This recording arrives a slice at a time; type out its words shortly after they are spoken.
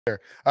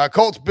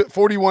Colts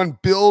 41,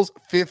 Bills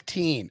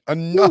 15.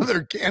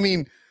 Another, I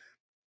mean,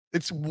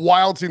 it's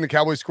wild seeing the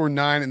Cowboys score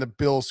 9 and the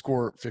Bills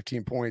score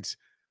 15 points.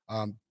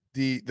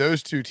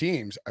 Those two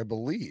teams, I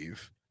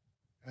believe,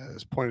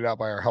 as pointed out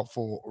by our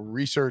helpful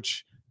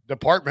research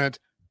department,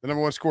 the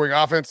number one scoring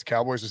offense, the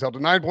Cowboys, was held to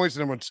 9 points.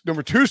 The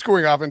number two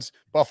scoring offense,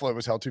 Buffalo,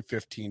 was held to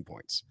 15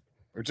 points.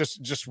 Or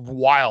just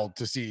wild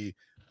to see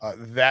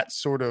that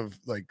sort of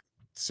like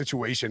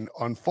situation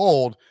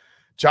unfold.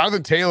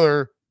 Jonathan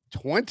Taylor,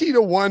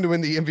 20-1 to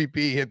win the MVP.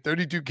 He had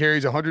 32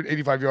 carries,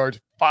 185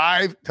 yards,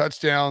 5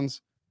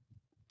 touchdowns,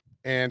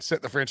 and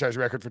set the franchise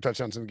record for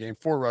touchdowns in the game.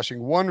 4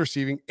 rushing, 1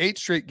 receiving, 8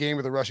 straight game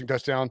with a rushing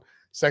touchdown,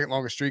 second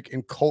longest streak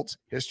in Colts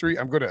history.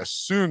 I'm going to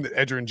assume that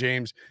Edgerrin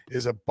James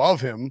is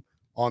above him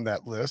on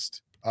that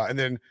list. And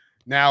then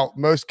now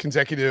most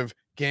consecutive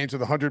games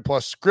with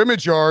 100+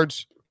 scrimmage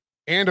yards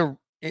and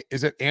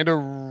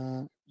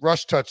a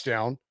rush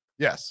touchdown.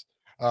 Yes.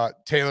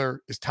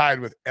 Taylor is tied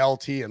with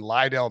LT and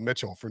Lydell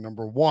Mitchell for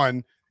number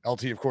 1.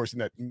 LT, of course, in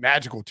that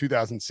magical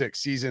 2006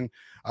 season.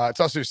 It's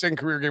also his second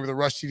career game with a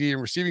rush TD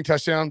and receiving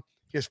touchdown.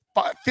 He has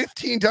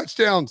 15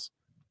 touchdowns,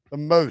 the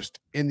most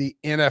in the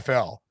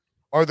NFL.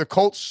 Are the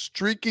Colts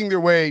streaking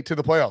their way to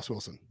the playoffs,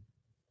 Wilson?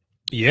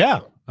 Yeah.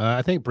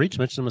 I think Breech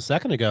mentioned them a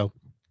second ago.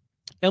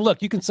 And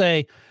look, you can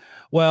say,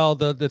 well,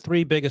 the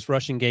 3 biggest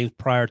rushing games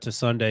prior to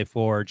Sunday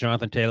for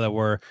Jonathan Taylor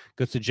were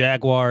against the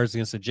Jaguars,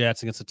 against the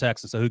Jets, against the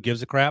Texans. So who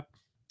gives a crap?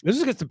 This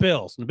is against the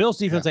Bills. And the Bills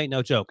defense ain't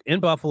no joke. In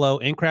Buffalo,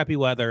 in crappy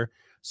weather.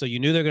 So you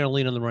knew they're going to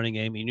lean on the running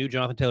game. You knew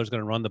Jonathan Taylor's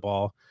going to run the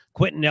ball.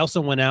 Quentin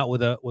Nelson went out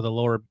with a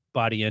lower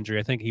body injury.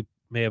 I think he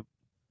may have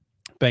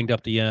banged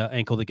up the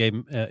ankle that gave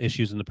him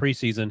issues in the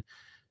preseason.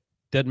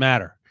 Doesn't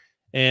matter.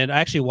 And I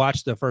actually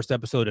watched the first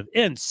episode of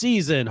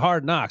In-Season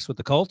Hard Knocks with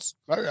the Colts.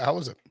 Oh, yeah. How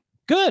was it?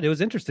 Good. It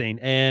was interesting.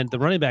 And the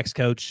running backs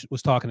coach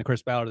was talking to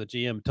Chris Ballard, the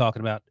GM,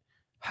 talking about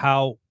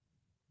how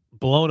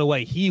blown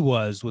away he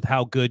was with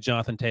how good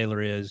Jonathan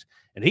Taylor is.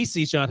 And he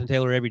sees Jonathan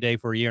Taylor every day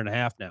for a year and a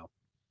half now.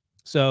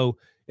 So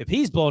if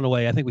he's blown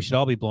away, I think we should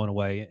all be blown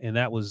away. And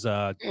that was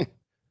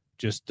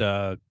just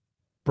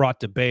brought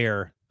to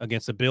bear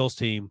against the Bills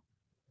team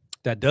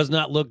that does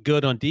not look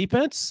good on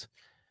defense.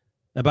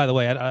 And by the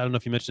way, I don't know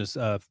if you mentioned this,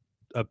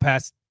 a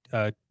pass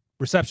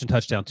reception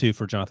touchdown too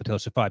for Jonathan Taylor,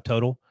 so 5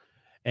 total.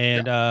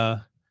 And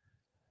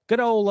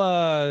good old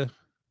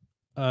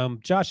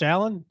Josh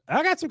Allen.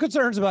 I got some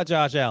concerns about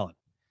Josh Allen.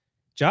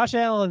 Josh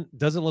Allen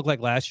doesn't look like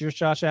last year's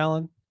Josh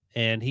Allen,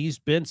 and he's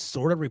been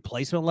sort of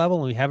replacement level,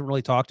 and we haven't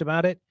really talked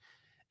about it.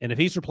 And if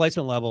he's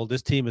replacement level,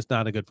 this team is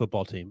not a good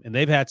football team. And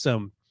they've had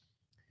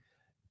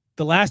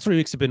the last 3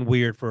 weeks have been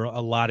weird for a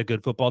lot of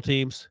good football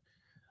teams.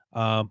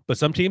 But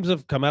some teams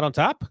have come out on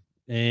top,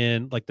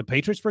 and like the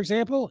Patriots, for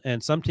example,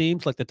 and some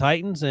teams like the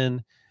Titans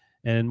and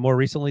more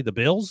recently the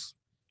Bills,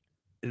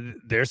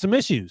 there's some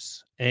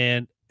issues.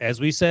 And as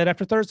we said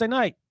after Thursday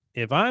night,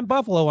 if I'm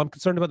Buffalo, I'm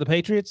concerned about the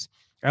Patriots.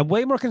 I'm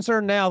way more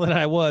concerned now than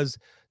I was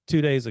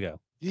 2 days ago.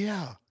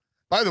 Yeah.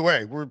 By the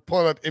way, we're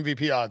pulling up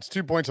MVP odds.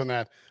 2 points on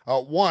that.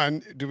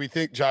 1, do we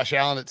think Josh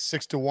Allen at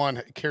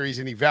 6-1 carries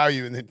any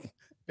value? And then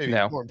maybe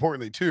more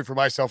importantly, 2, for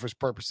my selfish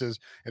purposes,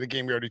 in a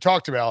game we already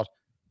talked about,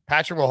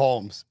 Patrick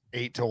Mahomes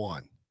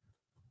 8-1.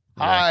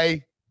 Yeah.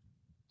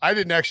 I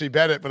didn't actually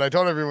bet it, but I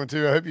told everyone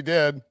to. I hope you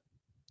did.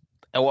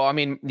 Well, I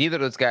mean, neither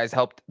of those guys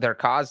helped their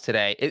cause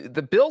today.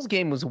 The Bills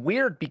game was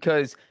weird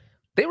because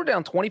they were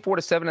down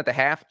 24-7 at the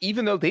half,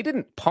 even though they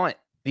didn't punt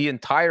the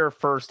entire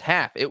first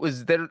half. It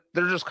was they're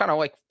just kind of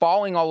like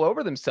falling all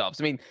over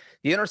themselves. I mean,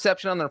 the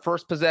interception on their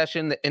first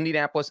possession, the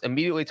Indianapolis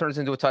immediately turns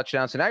into a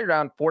touchdown. So now you're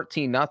down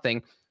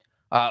 14-0.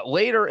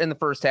 Later in the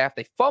first half,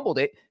 they fumbled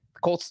it. The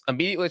Colts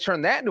immediately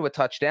turned that into a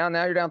touchdown.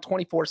 Now you're down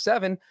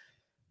 24-7.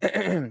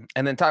 And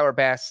then Tyler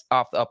Bass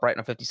off the upright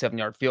on a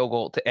 57-yard field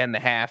goal to end the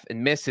half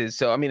and misses.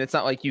 So, I mean, it's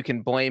not like you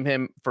can blame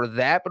him for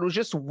that, but it was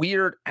just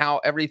weird how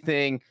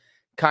everything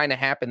kind of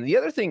happened. The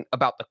other thing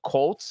about the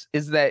Colts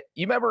is that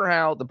you remember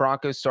how the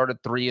Broncos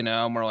started 3-0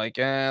 and we're like,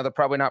 they're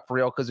probably not for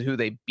real because of who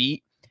they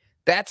beat.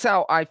 That's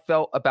how I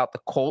felt about the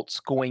Colts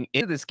going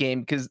into this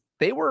game, because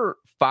they were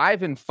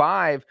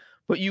 5-5,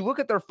 but you look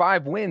at their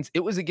 5 wins, it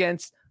was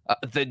against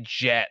the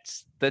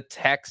Jets, the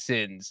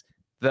Texans,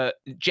 the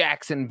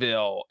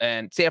Jacksonville,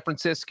 and San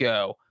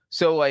Francisco.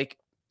 So like,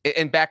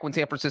 and back when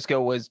San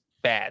Francisco was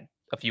bad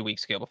a few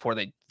weeks ago before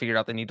they figured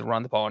out they need to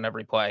run the ball on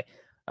every play.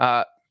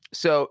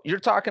 So you're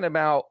talking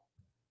about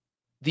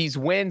these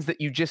wins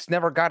that you just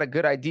never got a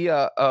good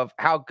idea of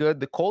how good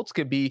the Colts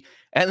could be.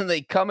 And then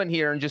they come in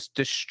here and just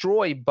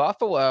destroy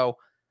Buffalo.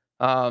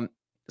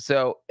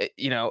 So,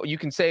 you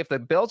can say if the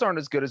Bills aren't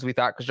as good as we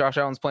thought, because Josh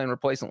Allen's playing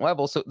replacement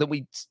level, so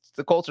that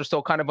the Colts are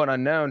still kind of an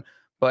unknown.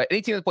 But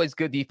any team that plays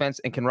good defense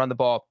and can run the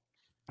ball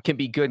can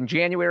be good in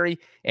January.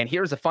 And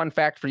here's a fun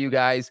fact for you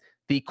guys.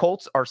 The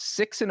Colts are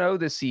 6-0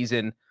 this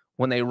season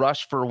when they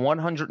rush for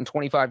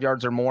 125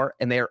 yards or more,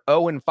 and they are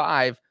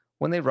 0-5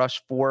 when they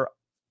rush for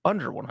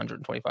under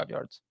 125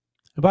 yards.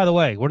 And by the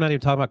way, we're not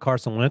even talking about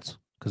Carson Wentz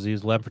because he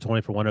was 11 for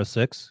 20 for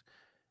 106.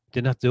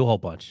 Didn't have to do a whole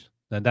bunch.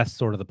 And that's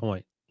sort of the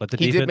point. But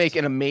he did make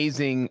an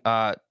amazing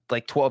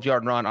like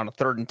 12-yard run on a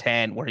 3rd and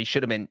 10 where he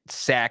should have been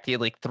sacked. He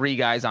had like 3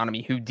 guys on him.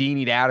 He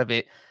Houdini'd out of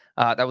it.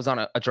 That was on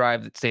a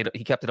drive that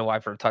he kept it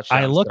alive for a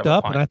touchdown. I looked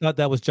up and I thought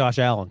that was Josh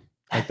Allen.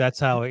 Like that's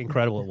how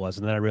incredible it was.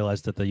 And then I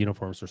realized that the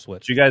uniforms were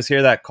switched. Did you guys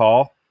hear that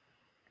call?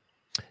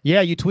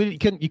 Yeah, you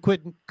tweeted. You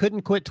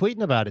couldn't quit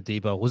tweeting about it,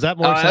 Debo. Was that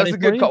more exciting? That was a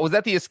good call. Was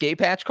that the escape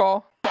hatch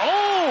call?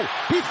 Oh,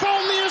 he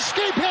found the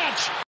escape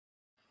hatch.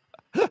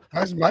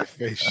 How's my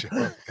face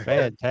show?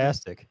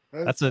 Fantastic.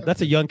 That's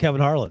a young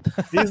Kevin Harlan.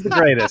 He's the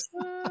greatest.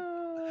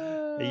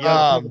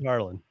 Kevin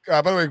Harlan.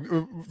 By the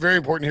way, very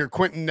important here.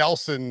 Quentin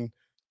Nelson,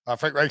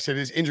 Frank Reich said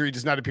his injury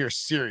does not appear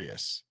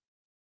serious,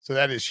 so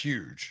that is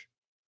huge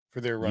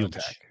for their run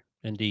attack.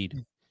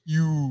 Indeed,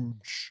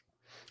 huge.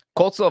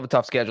 Colts still have a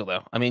tough schedule,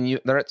 though. I mean,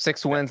 they're at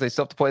 6 wins. They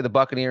still have to play the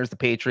Buccaneers, the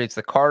Patriots,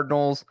 the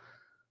Cardinals.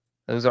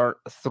 Those are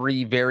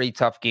 3 very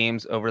tough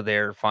games over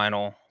their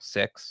final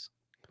 6.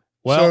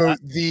 Well,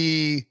 so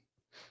the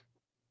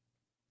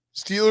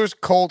Steelers,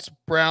 Colts,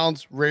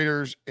 Browns,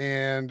 Raiders,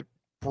 and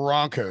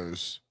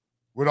Broncos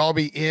would all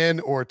be in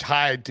or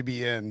tied to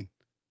be in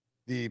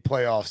the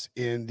playoffs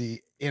in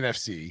the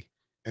NFC,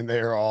 and they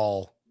are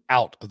all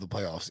out of the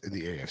playoffs in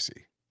the AFC.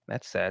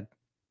 That's sad.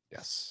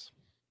 Yes.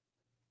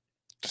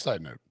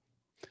 Side note.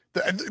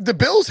 The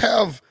Bills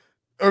have,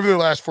 over their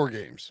last 4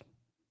 games,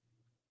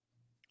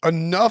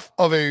 enough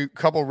of a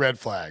couple red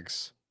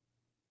flags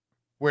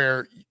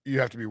where you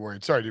have to be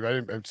worried. Sorry, dude, I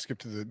didn't skip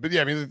to the, but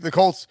yeah, I mean, the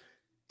Colts,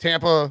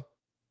 Tampa,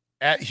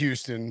 at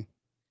Houston,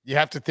 you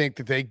have to think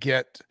that they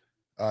get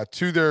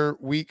to their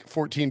week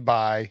 14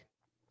 bye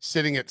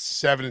sitting at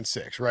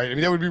 7-6, right? I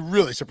mean, that would be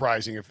really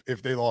surprising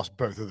if they lost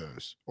both of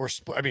those, or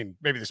I mean,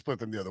 maybe they split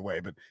them the other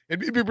way, but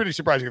it'd be pretty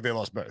surprising if they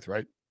lost both,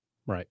 right?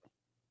 Right.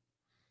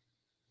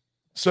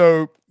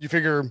 So you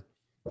figure,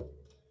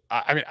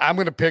 I mean, I'm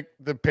going to pick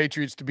the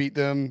Patriots to beat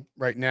them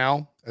right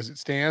now as it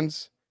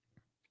stands.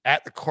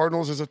 At the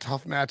Cardinals is a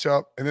tough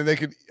matchup, and then they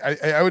could.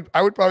 I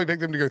would probably pick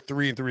them to go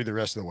 3-3 the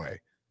rest of the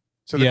way.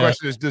 So the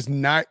question is,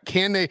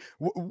 can they?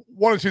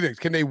 One of 2 things: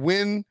 can they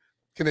win?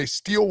 Can they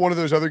steal one of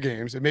those other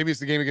games? And maybe it's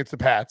the game against the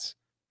Pats.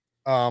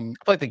 I feel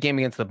like the game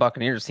against the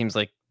Buccaneers seems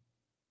like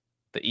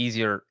the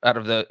easier out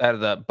of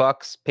the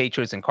Bucks,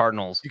 Patriots, and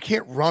Cardinals. You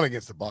can't run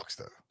against the Bucks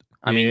though.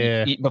 I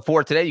mean,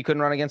 before today, you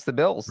couldn't run against the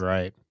Bills.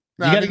 Right.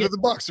 Nah, you got to get the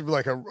Bucks to be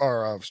like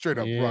a straight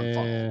up run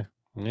funnel.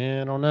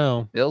 Yeah, I don't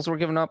know. Bills were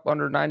giving up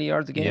under 90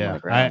 yards a game. Yeah, on the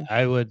ground.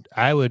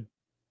 I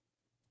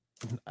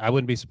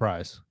wouldn't be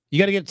surprised. You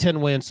got to get 10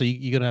 wins, so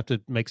you're gonna have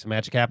to make some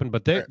magic happen.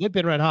 But they've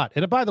been red hot.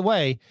 And by the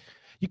way,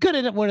 you could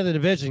end up winning the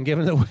division,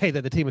 given the way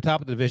that the team at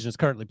top of the division is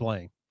currently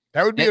playing.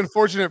 That would be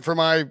unfortunate for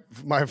my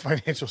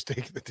financial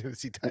stake in the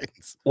Tennessee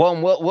Titans. Well,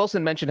 and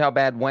Wilson mentioned how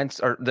bad Wentz,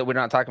 or that we're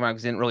not talking about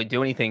because he didn't really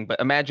do anything. But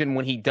imagine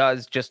when he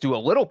does just do a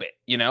little bit,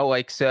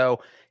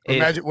 so.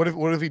 Imagine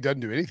what if he doesn't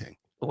do anything?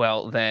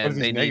 Well, then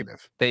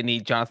they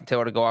need Jonathan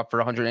Taylor to go off for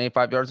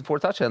 185 yards and 4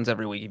 touchdowns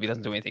every week if he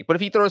doesn't do anything. But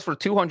if he throws for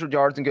 200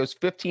 yards and goes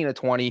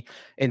 15-20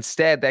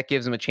 instead, that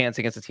gives him a chance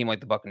against a team like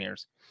the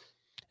Buccaneers.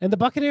 And the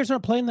Buccaneers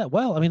aren't playing that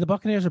well. I mean, the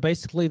Buccaneers are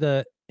basically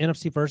the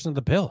NFC version of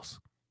the Bills.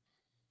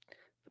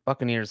 The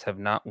Buccaneers have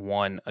not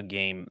won a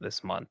game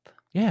this month.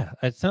 Yeah,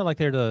 it's not like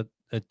they're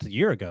a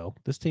year ago.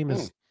 This team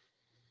is.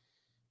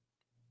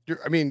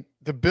 I mean,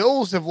 the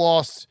Bills have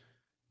lost.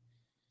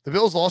 The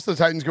Bills lost to the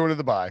Titans going to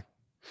the bye.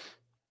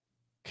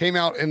 Came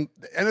out and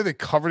I know they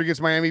covered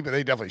against Miami, but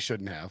they definitely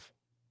shouldn't have.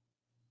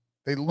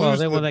 They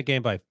won that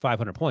game by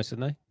 500 points,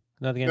 didn't they?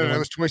 No, it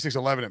was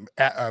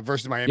 26-11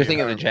 versus Miami. You're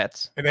thinking of the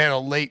Jets. And they had a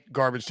late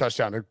garbage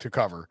touchdown to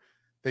cover.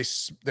 They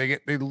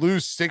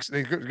lose 6.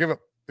 They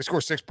score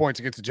 6 points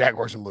against the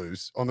Jaguars and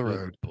lose on the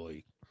road. Oh,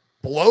 boy.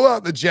 Blow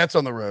out the Jets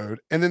on the road,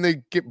 and then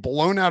they get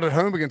blown out at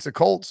home against the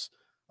Colts.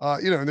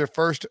 In their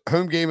first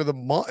home game of the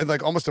month, in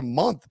like almost a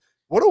month.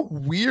 What a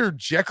weird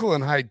Jekyll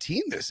and Hyde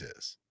team this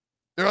is.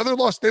 Their other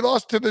loss, they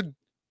lost to the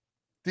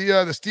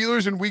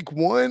Steelers in week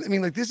 1. I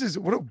mean, like, this is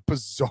what a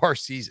bizarre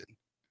season.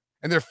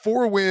 And their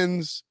 4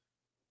 wins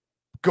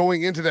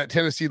going into that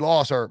Tennessee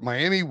loss are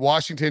Miami,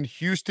 Washington,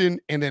 Houston,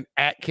 and then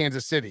at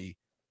Kansas City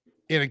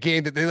in a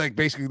game that they like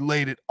basically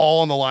laid it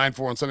all on the line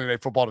for on Sunday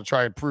Night Football to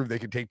try and prove they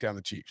could take down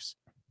the Chiefs.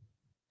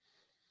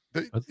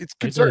 It's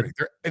concerning.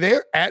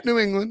 They're at New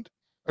England,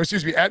 or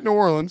excuse me, at New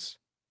Orleans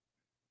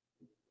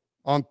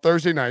on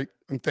Thursday night,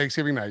 on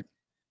Thanksgiving night.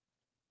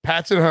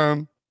 Pats at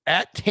home,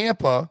 at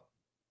Tampa,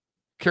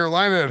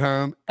 Carolina at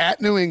home, at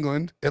New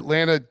England,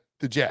 Atlanta,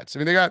 the Jets. I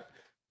mean, they got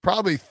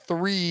probably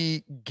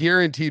 3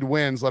 guaranteed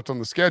wins left on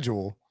the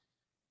schedule.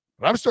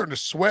 But I'm starting to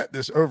sweat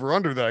this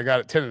over-under that I got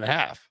at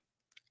 10.5.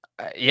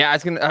 Yeah, I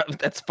was gonna.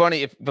 That's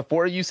funny.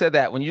 Before you said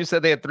that, when you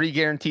said they had 3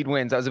 guaranteed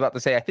wins, I was about to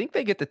say I think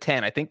they get to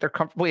 10. I think they're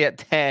comfortably at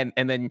 10,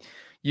 and then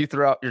you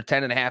throw out your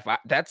 10.5.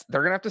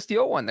 They're gonna have to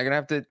steal one. They're gonna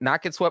have to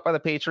not get swept by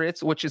the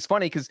Patriots, which is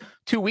funny because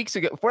 2 weeks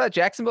ago, before that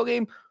Jacksonville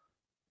game,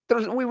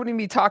 we wouldn't even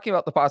be talking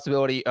about the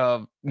possibility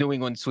of New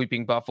England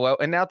sweeping Buffalo,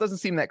 and now it doesn't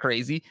seem that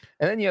crazy.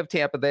 And then you have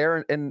Tampa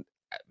there, and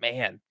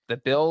man, the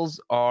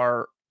Bills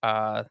are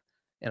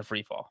in a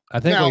free fall. I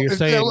think now, what you're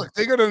saying. look,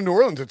 they go to New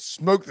Orleans and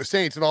smoke the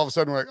Saints, and all of a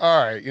sudden we're like,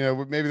 all right,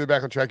 maybe they're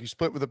back on track. You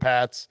split with the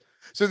Pats.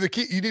 So the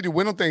key, you need to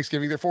win on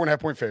Thanksgiving. They're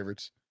 4.5-point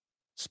favorites.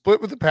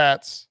 Split with the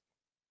Pats,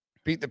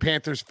 beat the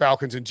Panthers,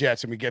 Falcons, and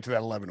Jets, and we get to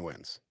that 11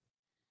 wins.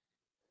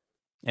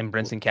 And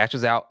Brinson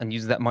cashes out and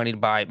uses that money to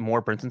buy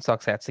more Brinson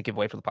Sucks hats to give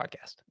away for the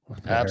podcast.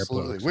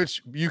 Absolutely.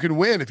 Which you can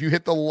win if you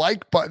hit the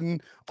like button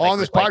on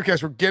this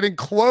podcast. We're getting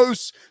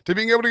close to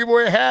being able to give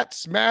away a hat.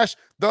 Smash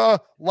the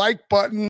like button.